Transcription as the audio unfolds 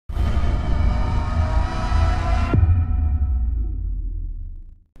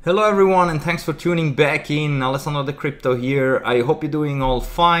Hello everyone, and thanks for tuning back in. Alessandro the Crypto here. I hope you're doing all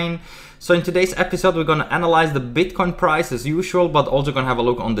fine. So in today's episode we're gonna analyze the Bitcoin price as usual, but also gonna have a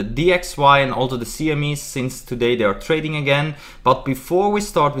look on the DXY and also the CMEs since today they are trading again. But before we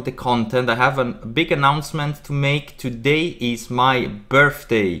start with the content, I have a big announcement to make. Today is my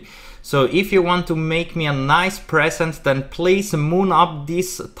birthday. So if you want to make me a nice present, then please moon up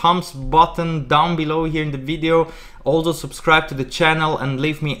this thumbs button down below here in the video. Also subscribe to the channel and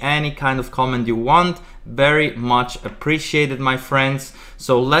leave me any kind of comment you want. Very much appreciated, my friends.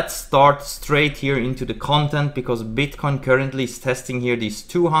 So let's start straight here into the content, because Bitcoin currently is testing here this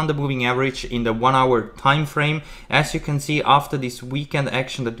 200 moving average in the 1 hour time frame. As you can see, after this weekend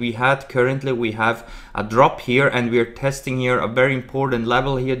action that we had, currently we have a drop here and we're testing here a very important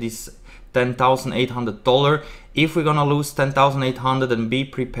level here, this $10,800. If we're gonna lose 10,800, then be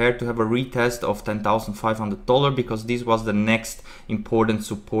prepared to have a retest of $10,500, because this was the next important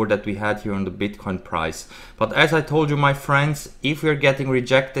support that we had here on the Bitcoin price. But as I told you, my friends, if we're getting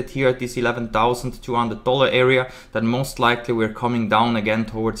rejected here at this $11,200 area, then most likely we're coming down again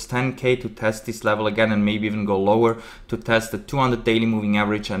towards 10K to test this level again, and maybe even go lower to test the 200 daily moving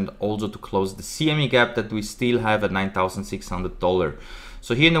average and also to close the CME gap that we still have at $9,600.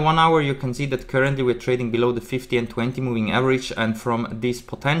 So here in the 1 hour you can see that currently we're trading below the 50 and 20 moving average, and from this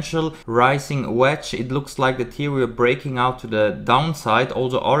potential rising wedge it looks like that here we are breaking out to the downside.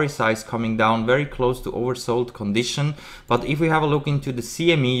 Also RSI is coming down very close to oversold condition. But if we have a look into the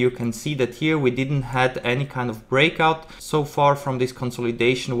CME, you can see that here we didn't had any kind of breakout so far from this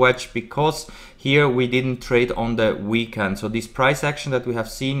consolidation wedge, because here we didn't trade on the weekend. So this price action that we have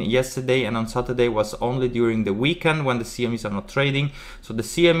seen yesterday and on Saturday was only during the weekend when the CMEs are not trading. So the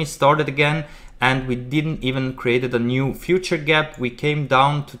CME started again and we didn't even created a new future gap. We came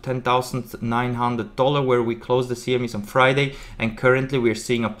down to $10,900 where we closed the CMEs on Friday, and currently we're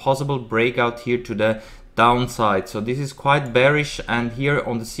seeing a possible breakout here to the downside. So this is quite bearish, and here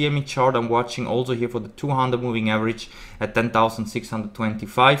on the CME chart I'm watching also here for the 200 moving average at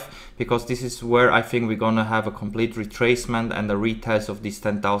 10,625, because this is where I think we're gonna have a complete retracement and a retest of this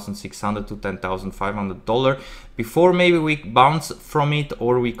 10,600 to $10,500 before maybe we bounce from it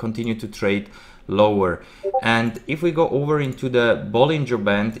or we continue to trade lower. And if we go over into the Bollinger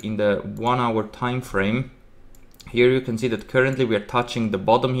Band in the 1 hour time frame, here you can see that currently we are touching the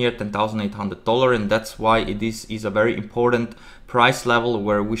bottom here, $10,800, and that's why it is a very important price level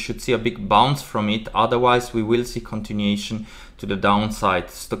where we should see a big bounce from it. Otherwise we will see continuation to the downside.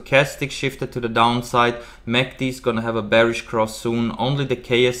 Stochastic shifted to the downside, MACD is gonna have a bearish cross soon, only the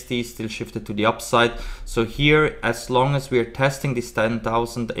KST is still shifted to the upside. So here, as long as we are testing this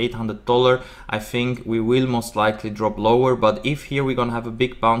 $10,800, I think we will most likely drop lower. But if here we're gonna have a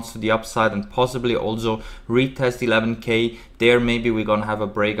big bounce to the upside and possibly also retest 11K, there maybe we're gonna have a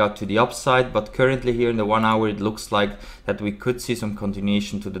breakout to the upside. But currently here in the 1 hour it looks like that we could see some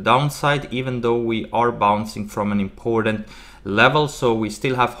continuation to the downside, even though we are bouncing from an important level. So we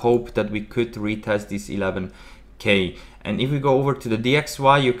still have hope that we could retest this 11K. And if we go over to the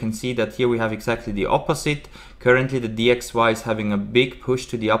DXY, you can see that here we have exactly the opposite. Currently the DXY is having a big push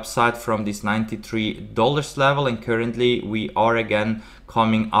to the upside from this $93 level, and currently we are again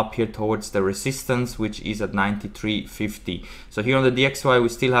coming up here towards the resistance, which is at 93.50. So here on the DXY we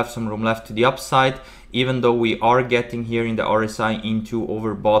still have some room left to the upside, even though we are getting here in the RSI into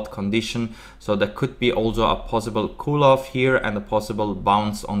overbought condition. So there could be also a possible cool off here and a possible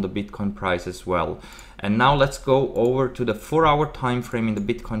bounce on the Bitcoin price as well. And now let's go over to the 4 hour time frame in the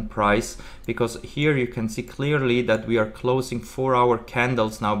Bitcoin price, because here you can see clearly that we are closing 4 hour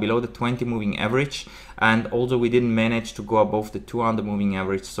candles now below the 20 moving average, and also we didn't manage to go above the 200 moving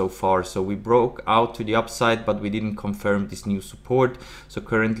average so far. So we broke out to the upside, but we didn't confirm this new support. So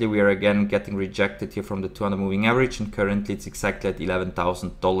currently we are again getting rejected here from the 200 moving average, and currently it's exactly at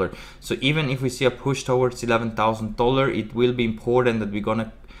 $11,000. So even if we see a push towards $11,000, it will be important that we're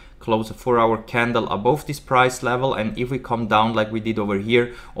gonna close a 4 hour candle above this price level, and if we come down like we did over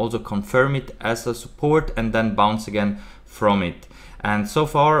here, also confirm it as a support and then bounce again from it. And so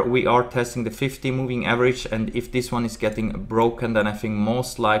far we are testing the 50 moving average, and if this one is getting broken, then I think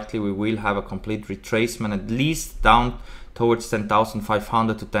most likely we will have a complete retracement, at least down towards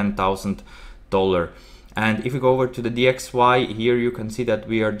 $10,500 to $10,000. And if we go over to the DXY, here you can see that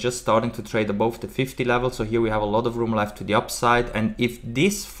we are just starting to trade above the 50 level. So here we have a lot of room left to the upside. And if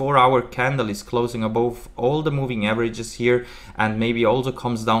this 4 hour candle is closing above all the moving averages here, and maybe also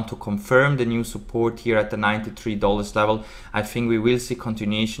comes down to confirm the new support here at the $93 level, I think we will see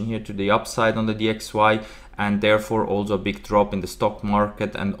continuation here to the upside on the DXY, and therefore also a big drop in the stock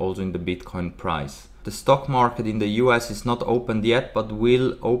market and also in the Bitcoin price. The stock market in the US is not opened yet, but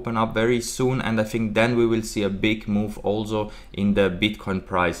will open up very soon, and I think then we will see a big move also in the Bitcoin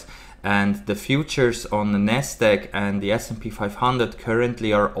price. And the futures on the Nasdaq and the S&P 500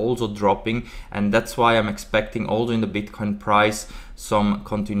 currently are also dropping, and that's why I'm expecting also in the Bitcoin price some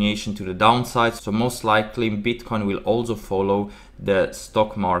continuation to the downside. So most likely Bitcoin will also follow the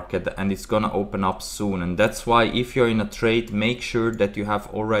stock market, and it's gonna open up soon. And that's why if you're in a trade, make sure that you have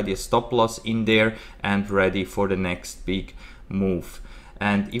already a stop loss in there and ready for the next big move.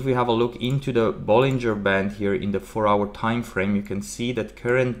 And if we have a look into the Bollinger Band here in the 4-hour time frame, you can see that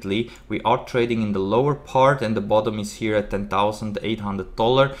currently we are trading in the lower part, and the bottom is here at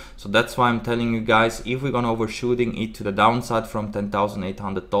 $10,800. So that's why I'm telling you guys, if we're gonna overshooting it to the downside from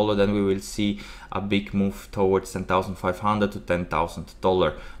 $10,800, then we will see a big move towards $10,500 to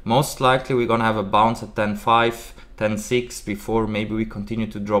 $10,000. Most likely we're gonna have a bounce at 10.5, 10.6 before maybe we continue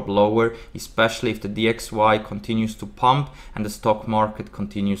to drop lower, especially if the DXY continues to pump and the stock market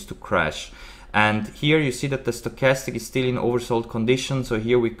continues to crash. And here you see that the stochastic is still in oversold condition, so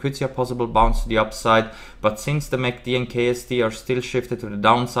here we could see a possible bounce to the upside, but since the MACD and KSD are still shifted to the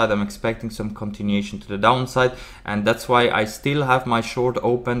downside, I'm expecting some continuation to the downside, and that's why I still have my short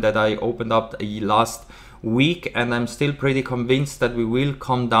open that I opened up last week, and I'm still pretty convinced that we will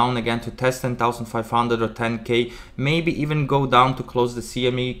come down again to test 10,500 or 10k, maybe even go down to close the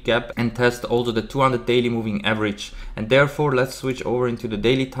CME gap and test also the 200 daily moving average. And therefore let's switch over into the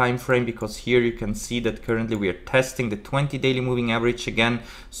daily time frame, because here you can see that currently we are testing the 20 daily moving average again.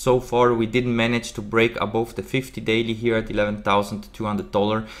 So far we didn't manage to break above the 50 daily here at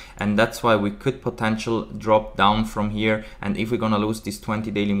 $11,200, and that's why we could potential drop down from here. And if we're gonna lose this 20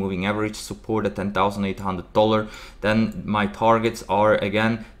 daily moving average support at $10,800, then my targets are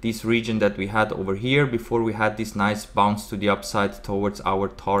again this region that we had over here before we had this nice bounce to the upside towards our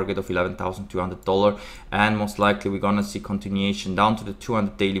target of $11,200, and most likely we're gonna see continuation down to the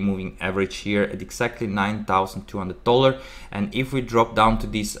 200 daily moving average here at exactly $9,200. And if we drop down to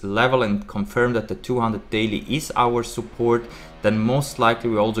this level and confirm that the 200 daily is our support, then most likely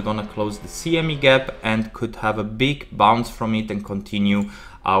we're also gonna close the CME gap and could have a big bounce from it and continue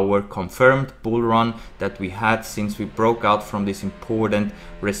our confirmed bull run that we had since we broke out from this important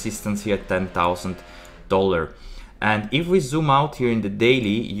resistance here at $10,000. And if we zoom out here in the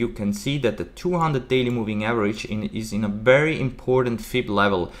daily, you can see that the 200 daily moving average is in a very important Fib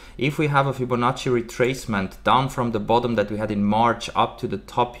level. If we have a Fibonacci retracement down from the bottom that we had in March up to the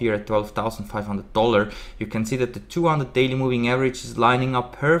top here at $12,500, you can see that the 200 daily moving average is lining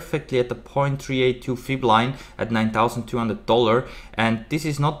up perfectly at the 0.382 Fib line at $9,200. And this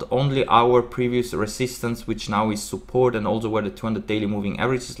is not only our previous resistance, which now is support, and also where the 200 daily moving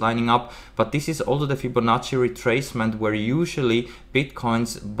average is lining up, but this is also the Fibonacci retracement where usually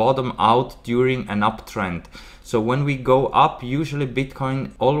Bitcoins bottom out during an uptrend. So when we go up, usually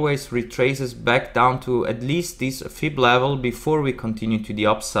Bitcoin always retraces back down to at least this Fib level before we continue to the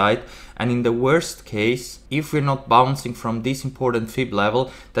upside. And in the worst case, if we're not bouncing from this important Fib level,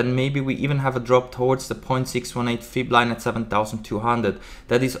 then maybe we even have a drop towards the 0.618 Fib line at 7,200.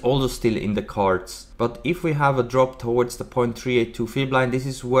 That is also still in the cards. But if we have a drop towards the 0.382 Fib line, this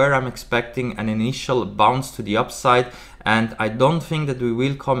is where I'm expecting an initial bounce to the upside. And I don't think that we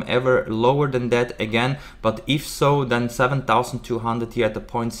will come ever lower than that again, but if so, then 7,200 here at the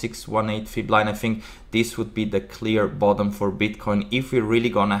 0.618 Fib line, I think this would be the clear bottom for Bitcoin if we're really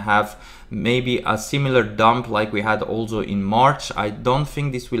gonna have maybe a similar dump like we had also in March. I don't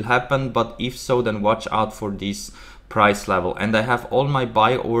think this will happen, but if so, then watch out for this price level. And I have all my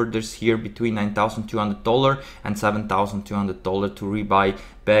buy orders here between $9,200 and $7,200 to rebuy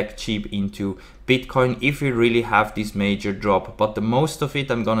back cheap into Bitcoin if we really have this major drop. But the most of it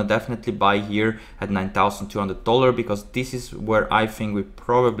I'm gonna definitely buy here at $9,200, because this is where I think we're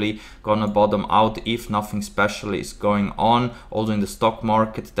probably gonna bottom out if nothing special is going on also in the stock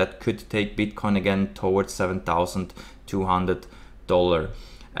market that could take Bitcoin again towards $7,200.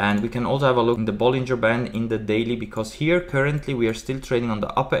 And we can also have a look in the Bollinger Band in the daily, because here currently we are still trading on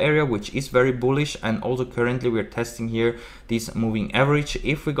the upper area, which is very bullish, and also currently we are testing here this moving average.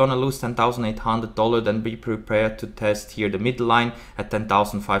 If we're gonna lose $10,800, then be prepared to test here the middle line at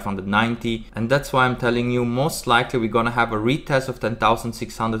 $10,590. And that's why I'm telling you, most likely we're gonna have a retest of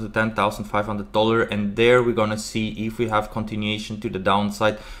 $10,600 to $10,500, and there we're gonna see if we have continuation to the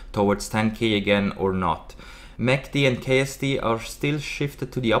downside towards 10k again or not. MACD and KSD are still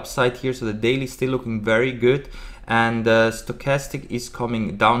shifted to the upside here, so the daily is still looking very good, and stochastic is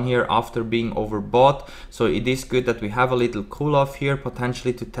coming down here after being overbought. So it is good that we have a little cool off here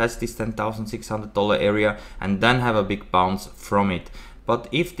potentially to test this $10,600 area and then have a big bounce from it. but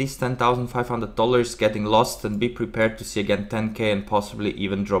if this $10,500 is getting lost, then be prepared to see again 10K and possibly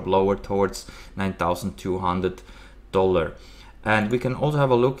even drop lower towards $9,200. And we can also have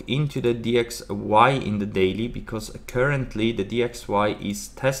a look into the DXY in the daily, because currently the DXY is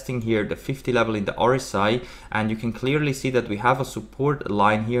testing here the 50 level in the RSI, and you can clearly see that we have a support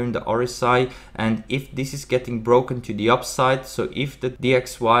line here in the RSI, and if this is getting broken to the upside, so if the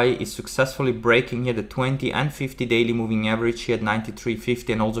DXY is successfully breaking here the 20 and 50 daily moving average here at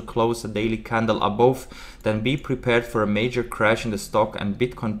 93.50 and also close a daily candle above, then be prepared for a major crash in the stock and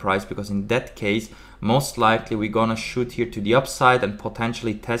Bitcoin price, because in that case most likely we're gonna shoot here to the upside and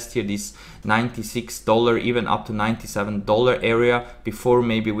potentially test here this $96, even up to $97 area before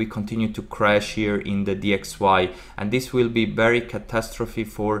maybe we continue to crash here in the DXY. And this will be very catastrophe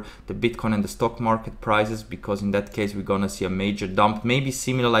for the Bitcoin and the stock market prices, because in that case we're gonna see a major dump, maybe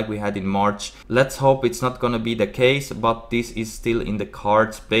similar like we had in March. Let's hope it's not gonna be the case, but this is still in the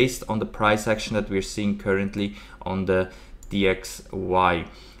cards based on the price action that we're seeing currently on the DXY.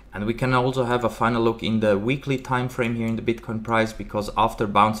 And we can also have a final look in the weekly time frame here in the Bitcoin price, because after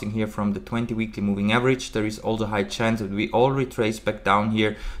bouncing here from the 20 weekly moving average, there is also a high chance that we all retrace back down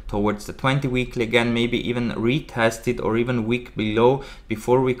here towards the 20 weekly again, maybe even retest it or even week below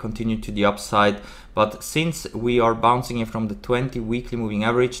before we continue to the upside. But since we are bouncing here from the 20 weekly moving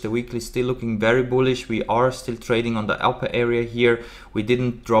average, the weekly is still looking very bullish. We are still trading on the upper area here. We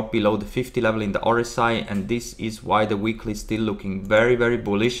didn't drop below the 50 level in the RSI, and this is why the weekly is still looking very, very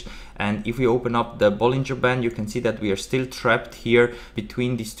bullish. And if we open up the Bollinger Band, you can see that we are still trapped here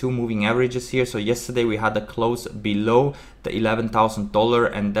between these two moving averages here. So yesterday we had a close below the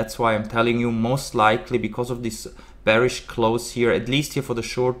 $11,000, and that's why I'm telling you, most likely because of this bearish close here, at least here for the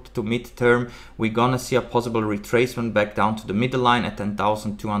short to mid term, we're gonna see a possible retracement back down to the middle line at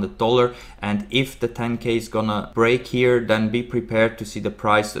 $10,200. And if the 10K is gonna break here, then be prepared to see the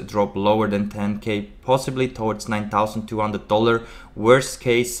price drop lower than 10K, possibly towards $9,200, worst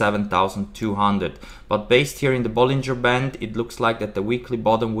case $7,200. But based here in the Bollinger Band, it looks like that the weekly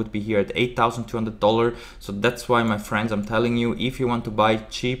bottom would be here at $8,200. So that's why, my friends, I'm telling you, if you want to buy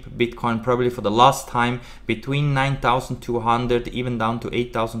cheap Bitcoin, probably for the last time, between 9,200 even down to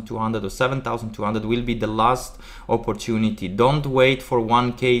 8,200 or 7,200 will be the last opportunity. Don't wait for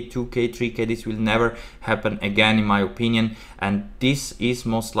 1K, 2K, 3K. This will never happen again, in my opinion. And this is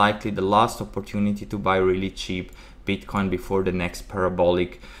most likely the last opportunity to buy really cheap Bitcoin before the next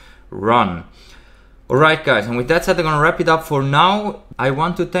parabolic run. Alright guys, and with that said, I'm gonna wrap it up for now. I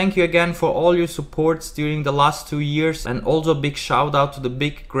want to thank you again for all your supports during the last 2 years, and also big shout out to the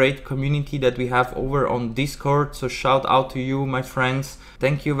big great community that we have over on Discord. So shout out to you, my friends.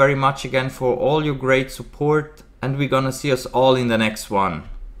 Thank you very much again for all your great support, and we're gonna see us all in the next one.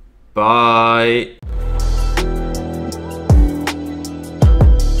 Bye.